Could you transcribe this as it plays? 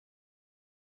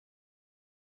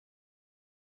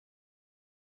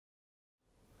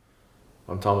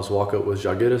I'm Thomas Walkup with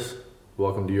Jagiris.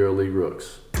 Welcome to EuroLeague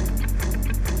Rooks.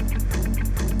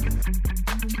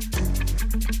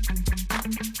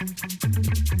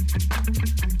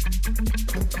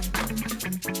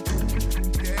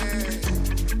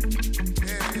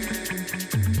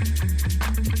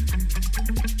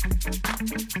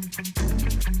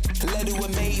 Led to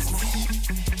amazement,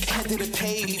 head to the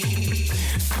page.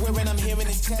 Swearing I'm hearing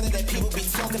this chatter that people be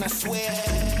talking, I swear.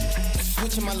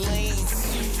 Switching my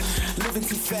lanes, living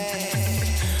too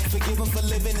fast. Forgive him for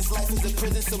living his life as a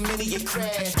prison, so many get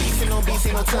crashed. Beefing on beats,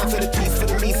 ain't no time for the peace. For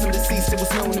the meat, some deceased, it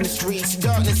was known in the streets.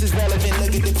 Darkness is relevant,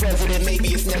 look at the president. Maybe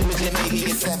it's negligent, maybe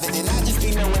it's evident. I just be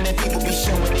knowing that people be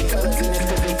showing their colors in this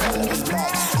cause their color is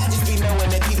black. I just be knowing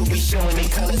that people be showing their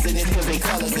colors in this cause their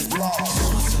colors is black.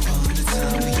 Once upon a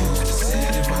time we used to sit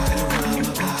and write a rhyme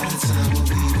about a time when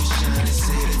we were shining,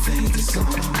 say the thing that's on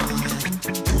my mind.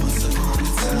 Once upon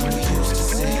a time we used to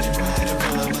sit and write a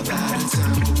rhyme about a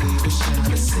time when we were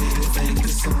shining, say the thing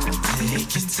that's on my mind.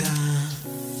 Take your time,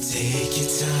 take your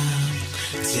time,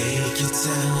 take your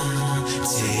time,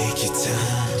 take your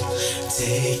time,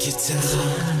 take your time,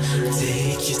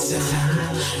 take your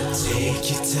time, take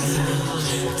your time,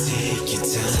 take your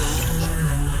time.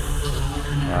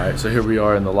 All right, so here we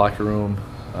are in the locker room.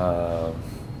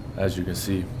 As you can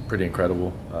see, pretty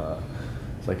incredible.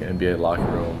 It's like an NBA locker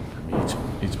room. I mean,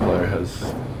 each player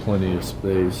has plenty of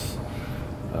space.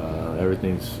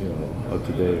 Everything's up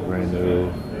to date, brand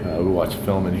new. We watch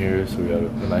film in here, so we got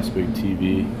a nice big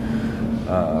TV.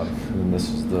 And this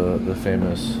is the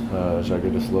famous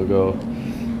Jagiris logo.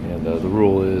 And the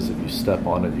rule is, if you step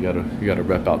on it, you gotta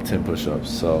rep out 10 push-ups.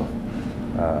 So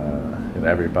and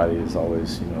everybody is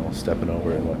always stepping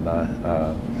over and whatnot.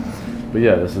 But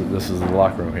yeah, this is the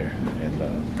locker room here,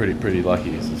 and pretty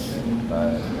lucky. This is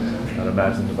I'd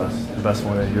imagine the best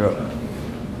one in Europe.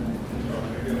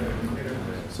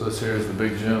 So this here is the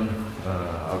big gym,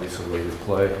 obviously where you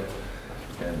play,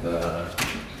 and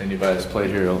anybody that's played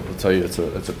here will tell you it's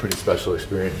a pretty special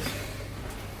experience.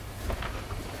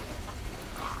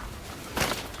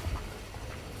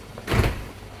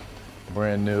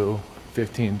 Brand new,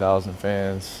 15,000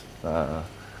 fans,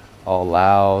 all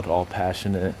loud, all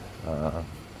passionate.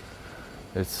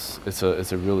 It's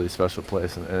a really special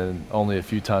place, and only a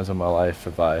few times in my life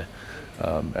have I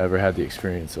ever had the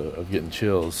experience of getting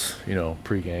chills,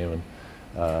 pre-game,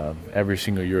 and every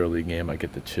single EuroLeague game I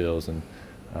get the chills, and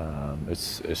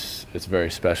it's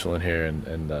very special in here,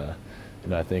 and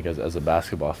I think as a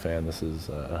basketball fan, this is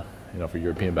for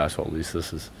European basketball at least,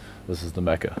 this is the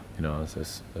Mecca,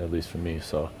 it's at least for me.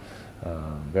 So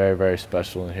very, very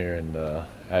special in here, and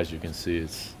as you can see,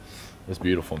 it's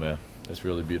beautiful, man. It's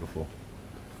really beautiful.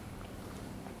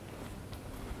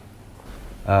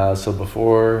 So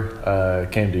before I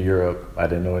came to Europe, I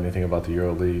didn't know anything about the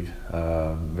EuroLeague,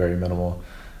 very minimal.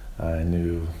 I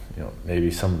knew,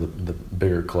 maybe some of the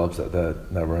bigger clubs that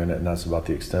were in it, and that's about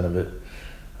the extent of it.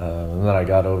 And then I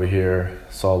got over here,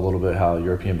 saw a little bit how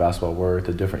European basketball worked,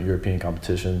 the different European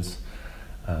competitions,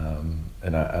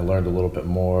 and I learned a little bit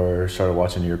more, started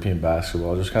watching European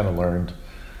basketball, just kind of learned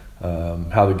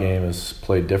how the game is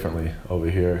played differently over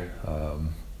here.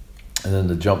 And then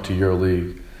the jump to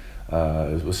EuroLeague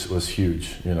was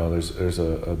huge. There's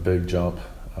a big jump,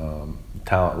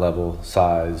 talent level,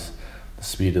 size, the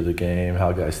speed of the game,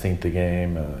 how guys think the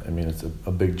game. It's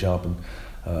a big jump,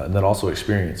 and then also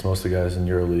experience. Most of the guys in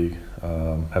EuroLeague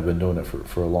have been doing it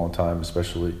for a long time,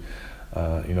 especially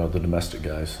the domestic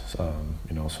guys.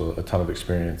 So a ton of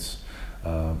experience.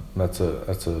 That's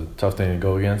a tough thing to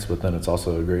go against, but then it's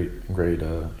also a great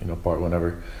part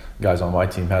whenever guys on my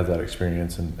team have that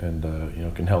experience and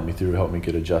can help me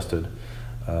get adjusted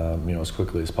as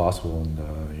quickly as possible,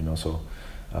 and so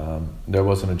there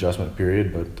was an adjustment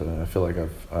period, but I feel like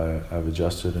I've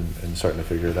adjusted and starting to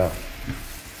figure it out.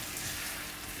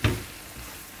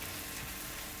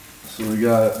 So we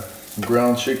got some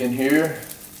ground chicken here.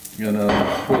 I'm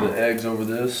gonna pour the eggs over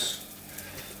this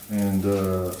and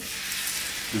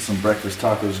get some breakfast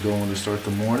tacos going to start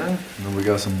the morning. And then we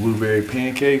got some blueberry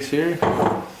pancakes here.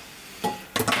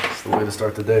 It's the way to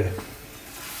start the day.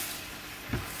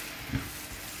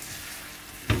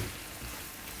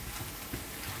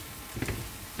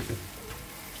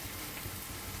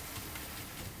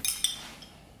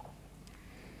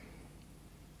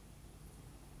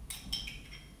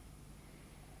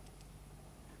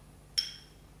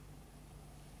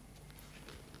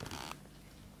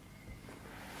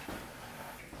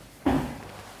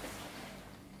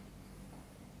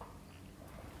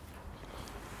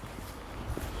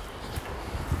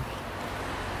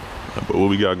 But what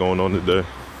we got going on today?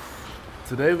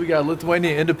 Today we got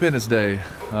Lithuanian Independence Day.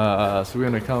 So we're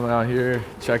gonna come out here,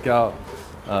 check out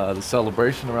the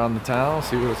celebration around the town,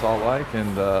 see what it's all like,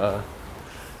 and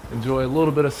enjoy a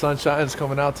little bit of sunshine that's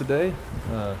coming out today.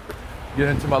 Get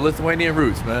into my Lithuanian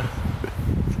roots, man.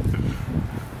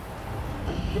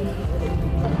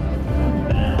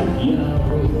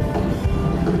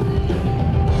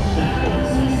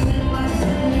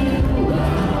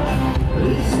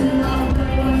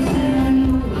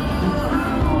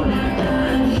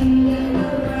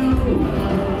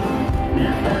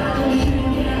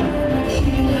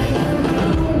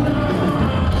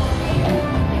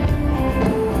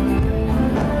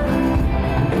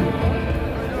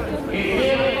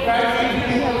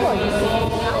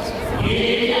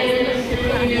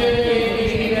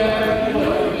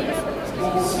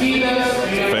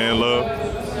 Fan love?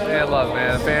 Fan love,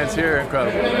 man. The fans here are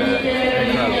incredible, man.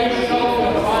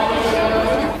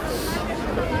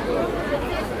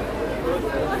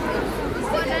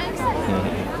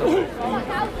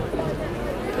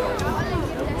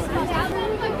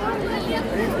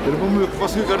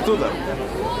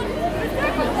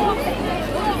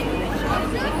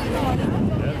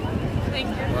 Thank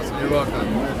you. Awesome. You're welcome.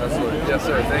 Absolutely. Yes,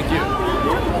 sir. Thank you.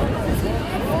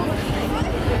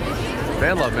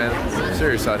 Fan love, man. I'm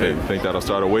serious out Hey, here. think that'll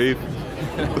start a wave?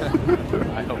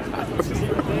 I hope not.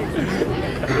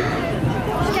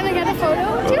 Can I get a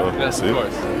photo too? Yes, of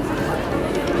course.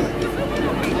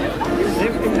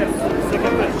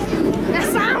 That's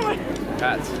sound.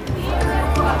 Hats.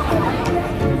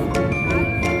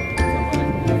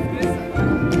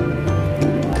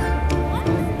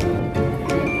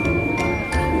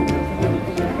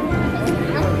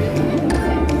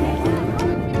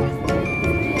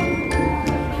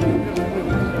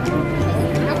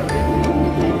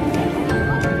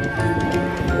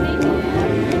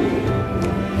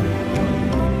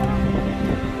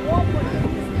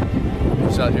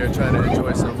 Out here trying to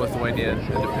enjoy some Lithuanian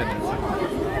independence.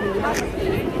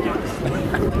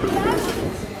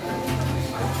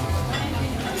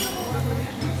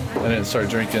 I didn't start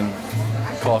drinking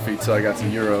coffee till I got to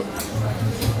Europe.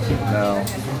 Now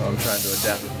I'm trying to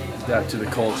adapt to the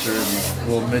culture, and a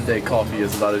little midday coffee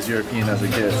is about as European as it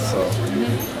gets, so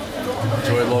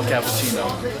enjoy a little cappuccino.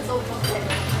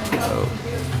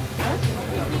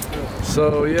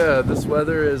 So yeah, this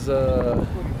weather is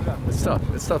it's tough.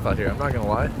 It's tough out here. I'm not gonna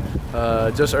lie.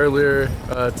 Just earlier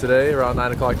today, around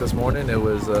 9 o'clock this morning, it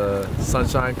was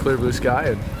sunshine, clear blue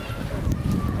sky,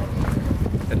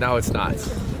 and now it's not.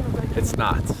 It's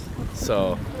not.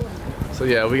 So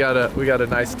yeah, we got a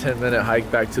nice 10-minute hike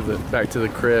back to the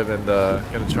crib, and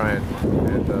gonna try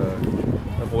and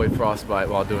avoid frostbite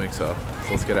while doing so.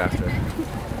 So let's get after it.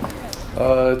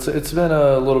 It's been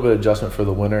a little bit of adjustment for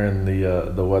the winter and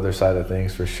the weather side of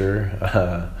things for sure.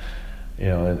 You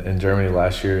know, in Germany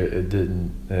last year,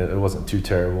 it wasn't too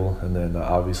terrible, and then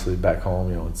obviously back home,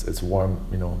 you know, it's warm,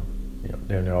 you know,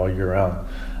 damn near all year round.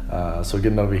 So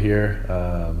getting over here,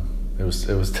 it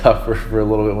was tough for a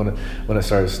little bit when it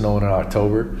started snowing in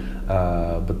October,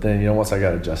 but then, you know, once I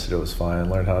got adjusted, it was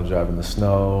fine. Learned how to drive in the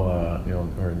snow, you know,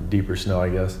 or in deeper snow, I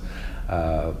guess.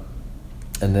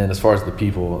 And then as far as the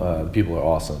people are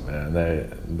awesome, man.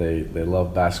 They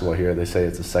love basketball here. They say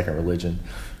it's a second religion.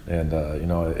 And you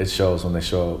know, it shows when they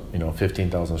show up, you know,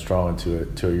 15,000 strong to a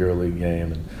EuroLeague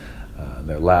game, and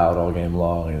they're loud all game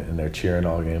long, and they're cheering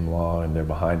all game long, and they're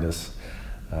behind us.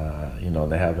 You know,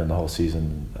 and they have been the whole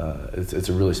season. It's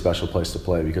a really special place to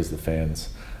play because the fans,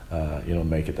 you know,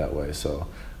 make it that way. So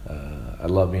I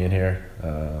love being here.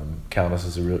 Kaunas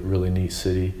is a really neat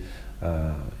city.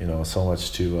 You know, so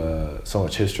much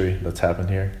history that's happened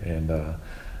here, and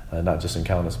not just in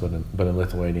Kaunas, but in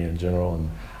Lithuania in general,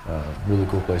 and really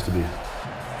cool place to be.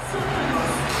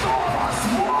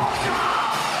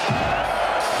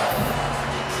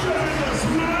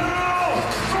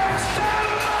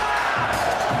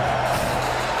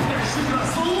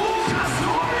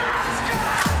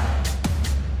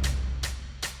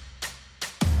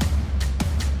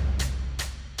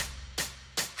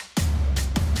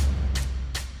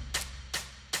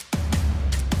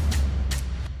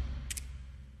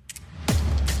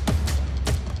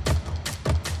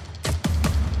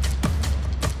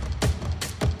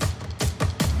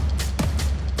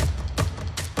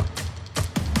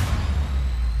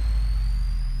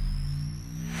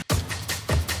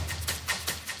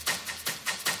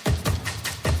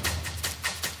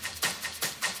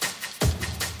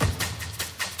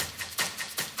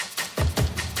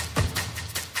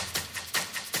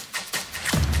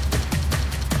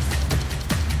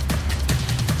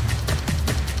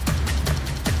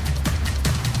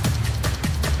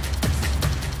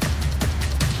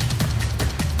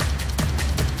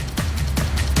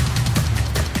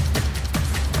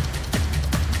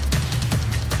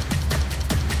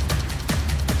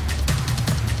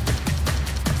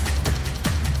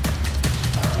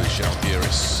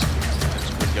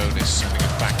 He's sending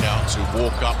it back out to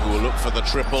Walkup, who will look for the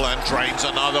triple and drains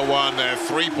another one. Their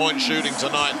three-point shooting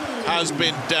tonight has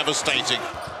been devastating.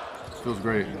 Feels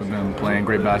great. We've been playing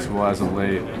great basketball as of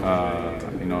late.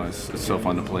 You know, it's so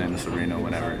fun to play in this arena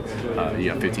whenever you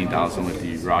have 15,000 with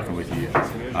you, rocking with you,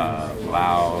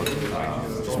 loud.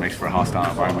 Just makes for a hostile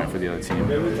environment for the other team.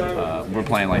 We're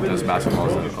playing like this. Basketball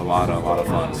is a lot of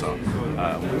fun. So you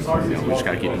know, we just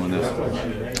got to keep doing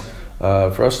this.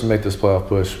 For us to make this playoff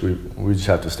push, we just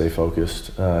have to stay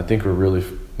focused. I think we're really,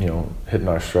 hitting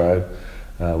our stride.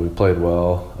 We played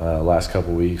well last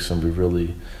couple weeks, and we've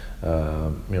really,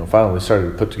 finally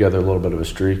started to put together a little bit of a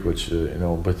streak, which,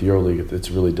 with the EuroLeague,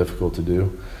 it's really difficult to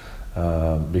do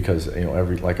because,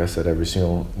 like I said, every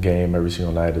single game, every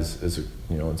single night is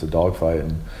it's a dogfight,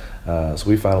 and so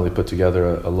we finally put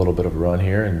together a little bit of a run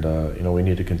here, and we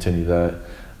need to continue that.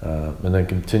 And then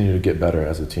continue to get better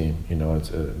as a team.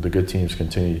 The good teams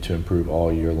continue to improve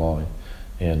all year long,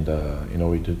 and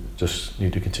we just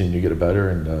need to continue to get it better,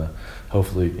 and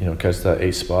hopefully catch that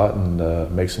 8th spot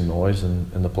and make some noise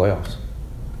in the playoffs.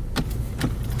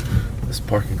 This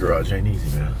parking garage ain't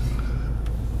easy, man.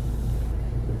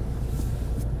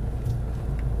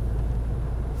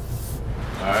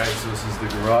 All right, so this is the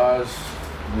garage.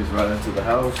 Leads right into the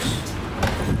house.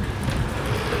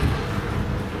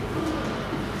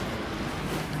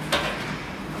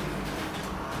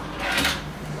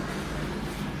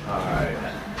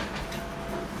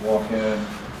 Walk in.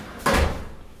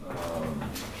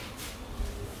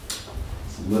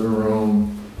 It's a living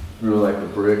room. Really like the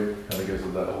brick. Kind of gives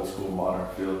it that old school modern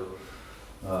feel.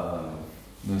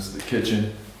 This is the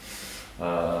kitchen.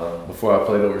 Before I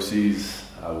played overseas,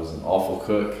 I was an awful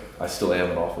cook. I still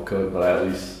am an awful cook, but I at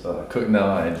least cook now.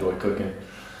 I enjoy cooking.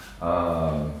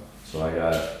 So I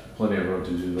got plenty of room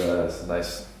to do that. It's a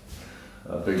nice,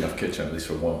 big enough kitchen, at least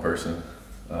for one person.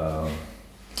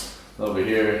 Over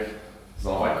here,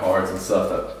 all my cards and stuff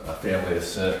that my family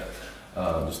has sent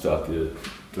just throughout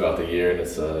the year, and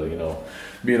it's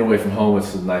being away from home,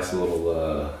 it's a nice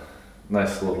little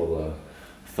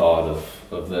thought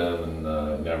of them,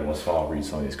 and every once in a while I'll read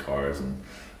some of these cards, and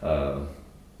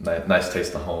nice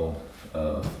taste of home.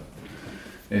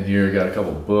 In here I got a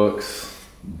couple books,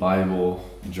 Bible,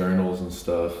 journals and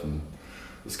stuff, and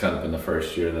it's kind of been the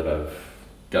first year that I've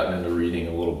gotten into reading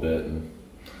a little bit and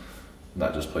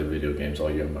not just play video games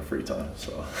all year in my free time.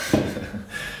 So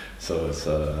so it's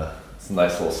a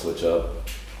nice little switch up.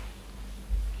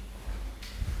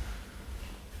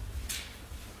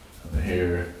 And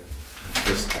here,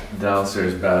 this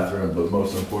downstairs bathroom, but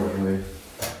most importantly,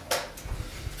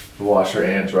 the washer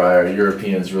and dryer.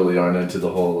 Europeans really aren't into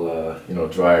the whole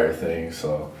dryer thing,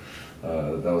 so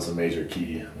that was a major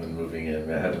key when moving in.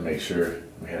 I had to make sure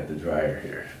we had the dryer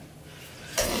here.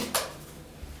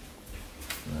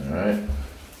 All right,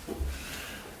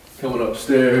 coming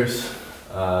upstairs,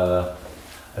 I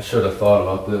should have thought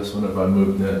about this whenever I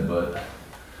moved in, but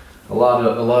a lot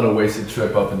of wasted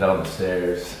trip up and down the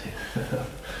stairs.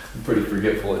 I'm pretty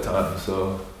forgetful at times,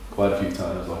 so quite a few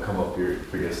times I'll come up here,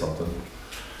 forget something,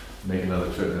 make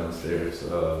another trip downstairs.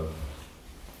 But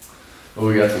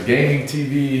we got the gaming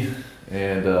TV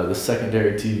and the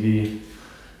secondary TV.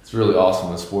 It's really awesome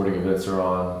when sporting events are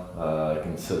on. I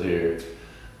can sit here,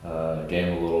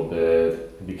 game a little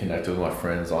bit, be connected with my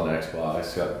friends on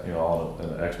Xbox, got on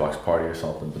an Xbox party or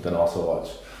something, but then also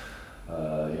watch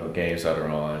games that are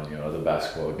on, the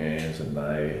basketball games at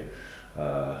night,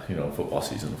 football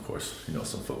season, of course,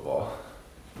 some football.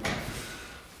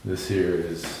 This here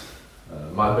is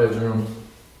my bedroom,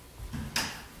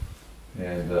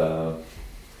 and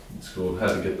it's cool.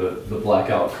 Had to get the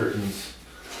blackout curtains.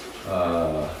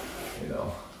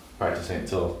 Practice ain't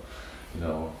until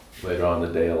later on in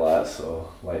the day a lot,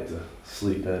 so I like to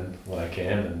sleep in when I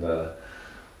can, and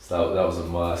so that was a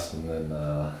must. And then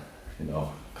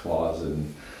closet,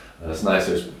 and it's nice.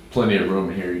 There's plenty of room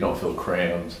here. You don't feel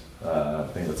crammed. I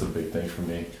think that's a big thing for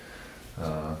me.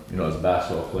 As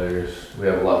basketball players, we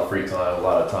have a lot of free time, a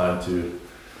lot of time to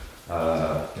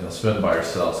spend by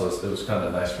yourself. So it was kind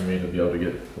of nice for me to be able to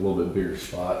get a little bit bigger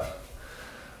spot.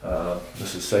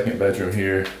 This is second bedroom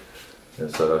here.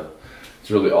 It's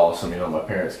really awesome. My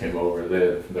parents came over. They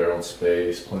have their own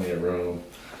space, plenty of room.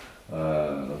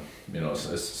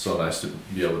 It's so nice to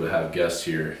be able to have guests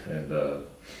here and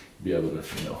be able to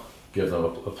give them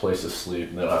a place to sleep,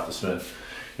 and they don't have to spend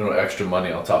extra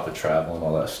money on top of travel and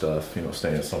all that stuff.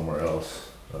 Staying somewhere else.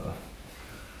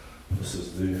 This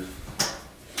is the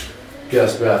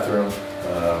guest bathroom.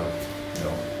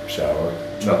 Shower.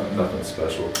 Nothing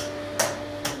special.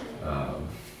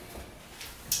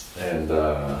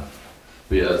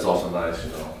 But yeah, it's also nice,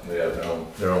 they have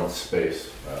their own space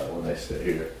when they stay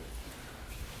here.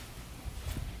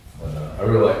 I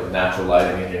really like the natural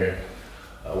lighting in here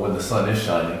when the sun is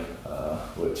shining,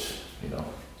 which, you know,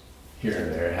 here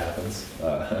and there it happens.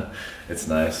 It's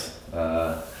nice.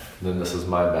 Then this is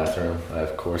my bathroom. I,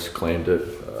 of course, claimed it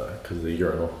because of the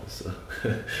urinal. It's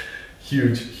a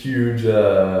huge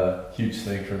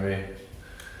thing for me.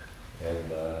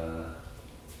 And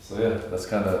so yeah, that's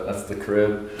the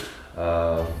crib.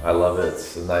 I love it.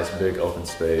 It's a nice big open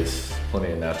space,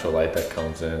 plenty of natural light that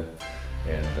comes in,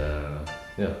 and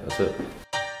yeah, that's it.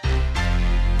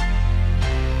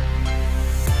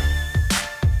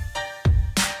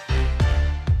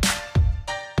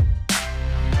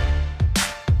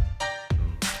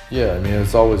 Yeah, I mean,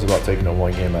 it's always about taking it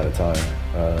one game at a time.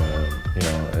 You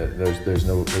know, there's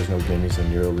no gimmies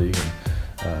in EuroLeague,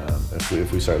 and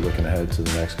if we start looking ahead to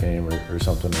the next game or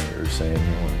something, or saying,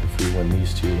 you know, if we win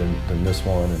these two, then this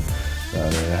one,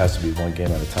 and it has to be one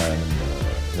game at a time. And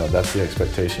you know, that's the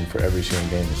expectation for every single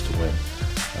game, is to win.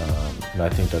 And I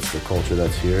think that's the culture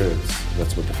that's here.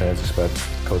 That's what the fans expect,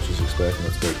 coaches expect, and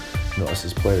that's what, you know, us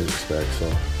as players expect.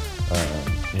 So.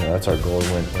 You know, that's our goal,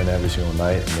 win every single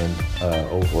night, and then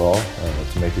overall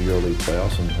to make the EuroLeague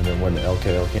playoffs, and then win the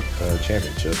LKL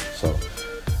championship. So,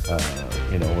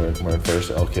 you know, we're in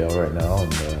first LKL right now,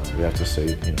 and we have to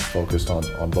stay, you know, focused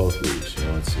on both leagues. You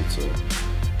know,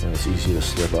 it's easy to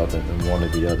slip up in one or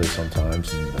the other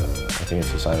sometimes, and I think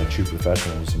it's a sign of true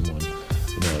professionalism when,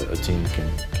 you know, a team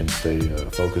can stay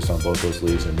focused on both those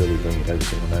leagues and really bring it every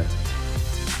single night.